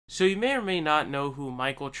So you may or may not know who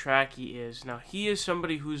Michael Tracey is. Now, he is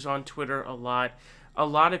somebody who's on Twitter a lot. A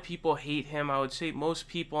lot of people hate him. I would say most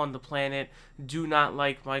people on the planet do not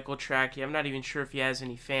like Michael Tracey. I'm not even sure if he has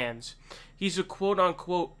any fans. He's a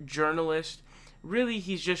quote-unquote journalist. Really,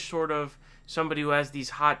 he's just sort of somebody who has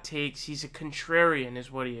these hot takes. He's a contrarian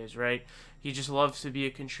is what he is, right? He just loves to be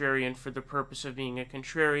a contrarian for the purpose of being a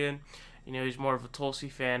contrarian. You know, he's more of a Tulsi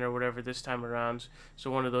fan or whatever this time around.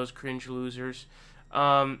 So one of those cringe losers.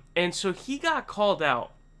 And so he got called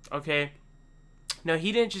out, okay? Now,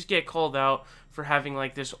 he didn't just get called out for having,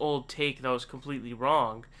 like, this old take that was completely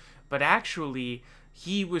wrong, but actually,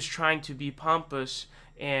 he was trying to be pompous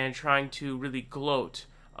and trying to really gloat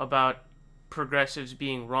about progressives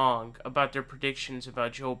being wrong, about their predictions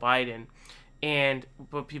about Joe Biden, and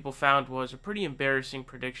what people found was a pretty embarrassing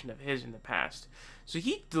prediction of his in the past. So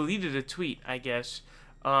he deleted a tweet, I guess.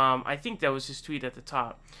 I think that was his tweet at the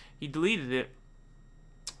top. He deleted it.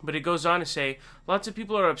 But it goes on to say, lots of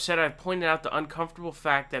people are upset I've pointed out the uncomfortable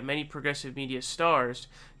fact that many progressive media stars,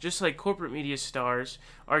 just like corporate media stars,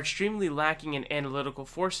 are extremely lacking in analytical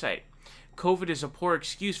foresight. COVID is a poor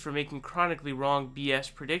excuse for making chronically wrong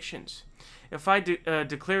BS predictions. If I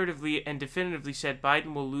declaratively and definitively said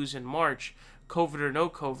Biden will lose in March, COVID or no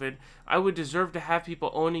COVID, I would deserve to have people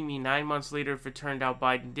owning me 9 months later if it turned out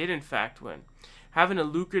Biden did in fact win. Having a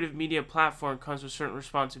lucrative media platform comes with certain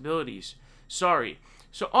responsibilities. Sorry.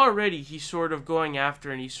 So already he's sort of going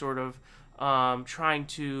after and he's sort of trying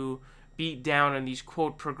to beat down on these,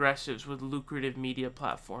 quote, progressives with lucrative media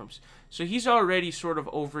platforms. So he's already sort of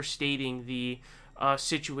overstating the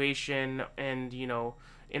situation and, you know,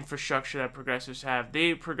 infrastructure that progressives have.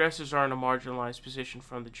 Progressives are in a marginalized position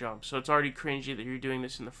from the jump. So it's already cringy that you're doing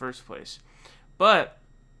this in the first place. But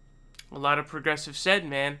a lot of progressives said,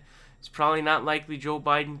 man, it's probably not likely Joe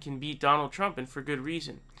Biden can beat Donald Trump, and for good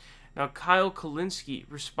reason. Now, Kulinski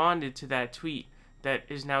responded to that tweet that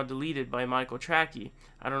is now deleted by Michael Tracey.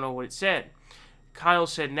 I don't know what it said. Kyle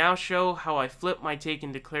said, now show how I flipped my take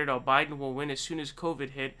and declared how Biden will win as soon as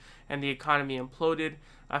COVID hit and the economy imploded.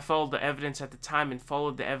 I followed the evidence at the time and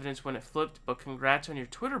followed the evidence when it flipped, but congrats on your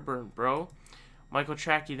Twitter burn, bro. Michael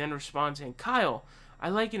Tracey then responds saying, Kyle, I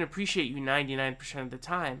like and appreciate you 99% of the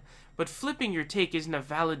time, but flipping your take isn't a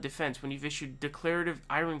valid defense when you've issued declarative,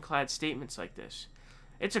 ironclad statements like this.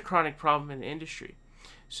 It's a chronic problem in the industry.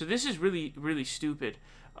 So this is really, really stupid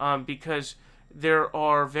because there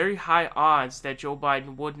are very high odds that Joe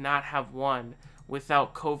Biden would not have won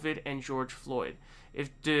without COVID and George Floyd.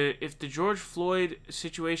 If the George Floyd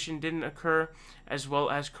situation didn't occur, as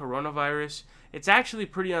well as coronavirus, it's actually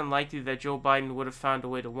pretty unlikely that Joe Biden would have found a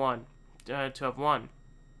way to have won.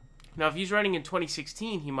 Now, if he's running in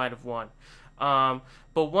 2016, he might have won.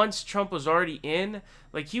 But once Trump was already in,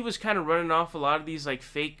 like, he was kind of running off a lot of these like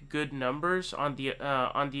fake good numbers on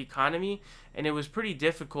the economy, and it was pretty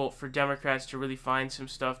difficult for Democrats to really find some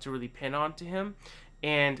stuff to really pin onto him.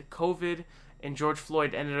 And COVID and George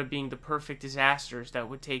Floyd ended up being the perfect disasters that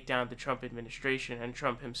would take down the Trump administration and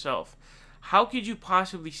Trump himself. How could you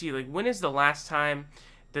possibly see, like, when is the last time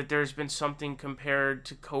that there's been something compared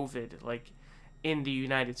to COVID, like, in the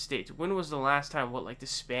United States? When was the last time? What, like the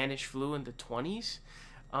Spanish flu in the 20s?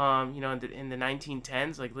 You know, in the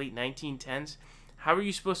 1910s, like late 1910s? How are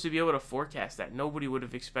you supposed to be able to forecast that? Nobody would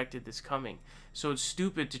have expected this coming. So it's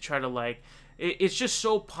stupid to try to, like, it's just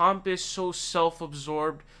so pompous, so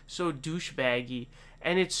self-absorbed, so douchebaggy,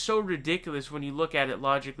 and it's so ridiculous when you look at it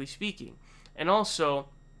logically speaking. And also,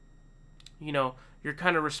 you know, you're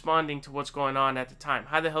kind of responding to what's going on at the time.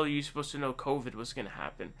 How the hell are you supposed to know COVID was going to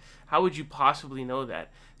happen? How would you possibly know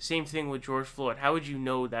that? Same thing with George Floyd. How would you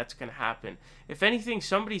know that's going to happen? If anything,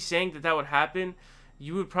 somebody saying that would happen,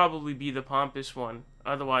 you would probably be the pompous one.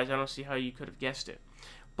 Otherwise, I don't see how you could have guessed it.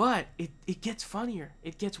 But it gets funnier.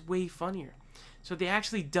 It gets way funnier. So they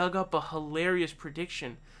actually dug up a hilarious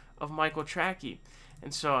prediction of Michael Tracey.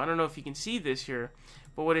 And so I don't know if you can see this here,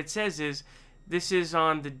 but what it says is, this is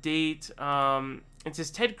on the date, it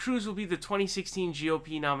says, Ted Cruz will be the 2016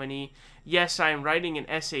 GOP nominee. Yes, I am writing an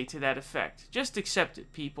essay to that effect. Just accept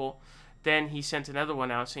it, people. Then he sent another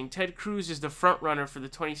one out saying, Ted Cruz is the frontrunner for the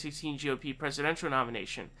 2016 GOP presidential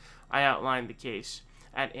nomination. I outlined the case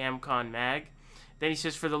at AmCon Mag. Then he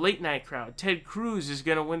says, for the late night crowd, Ted Cruz is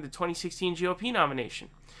going to win the 2016 GOP nomination.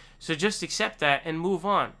 So just accept that and move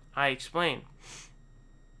on. I explain.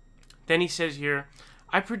 Then he says here,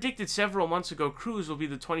 I predicted several months ago Cruz will be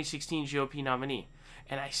the 2016 GOP nominee,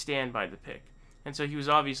 and I stand by the pick. And so he was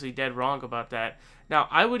obviously dead wrong about that. Now,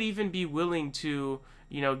 I would even be willing to,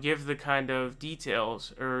 you know, give the kind of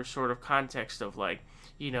details or sort of context of, like,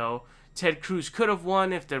 you know, Ted Cruz could have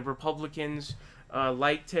won if the Republicans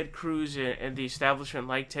liked Ted Cruz and the establishment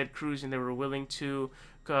liked Ted Cruz, and they were willing to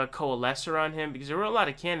coalesce around him, because there were a lot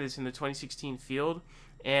of candidates in the 2016 field.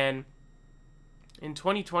 And in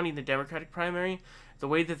 2020, the Democratic primary, the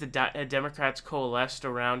way that the Democrats coalesced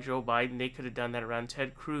around Joe Biden, they could have done that around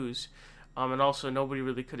Ted Cruz. And also, nobody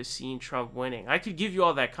really could have seen Trump winning. I could give you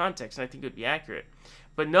all that context, and I think it would be accurate.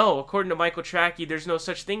 But no, according to Michael Tracey, there's no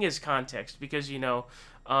such thing as context, because,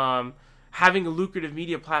 having a lucrative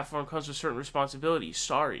media platform comes with certain responsibilities.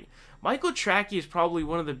 Sorry. Michael Tracey is probably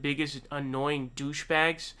one of the biggest annoying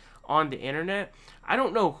douchebags on the internet. I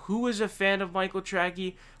don't know who is a fan of Michael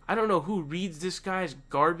Tracey. I don't know who reads this guy's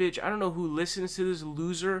garbage. I don't know who listens to this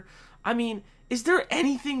loser. I mean, is there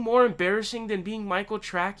anything more embarrassing than being Michael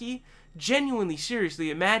Tracey? Genuinely, seriously,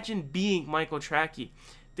 imagine being Michael Tracey.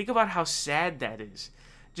 Think about how sad that is.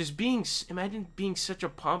 Imagine being such a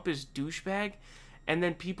pompous douchebag, and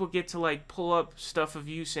then people get to like pull up stuff of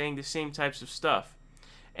you saying the same types of stuff,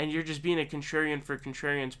 and you're just being a contrarian for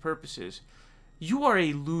contrarian's purposes. You are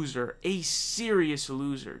a loser, a serious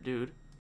loser, dude.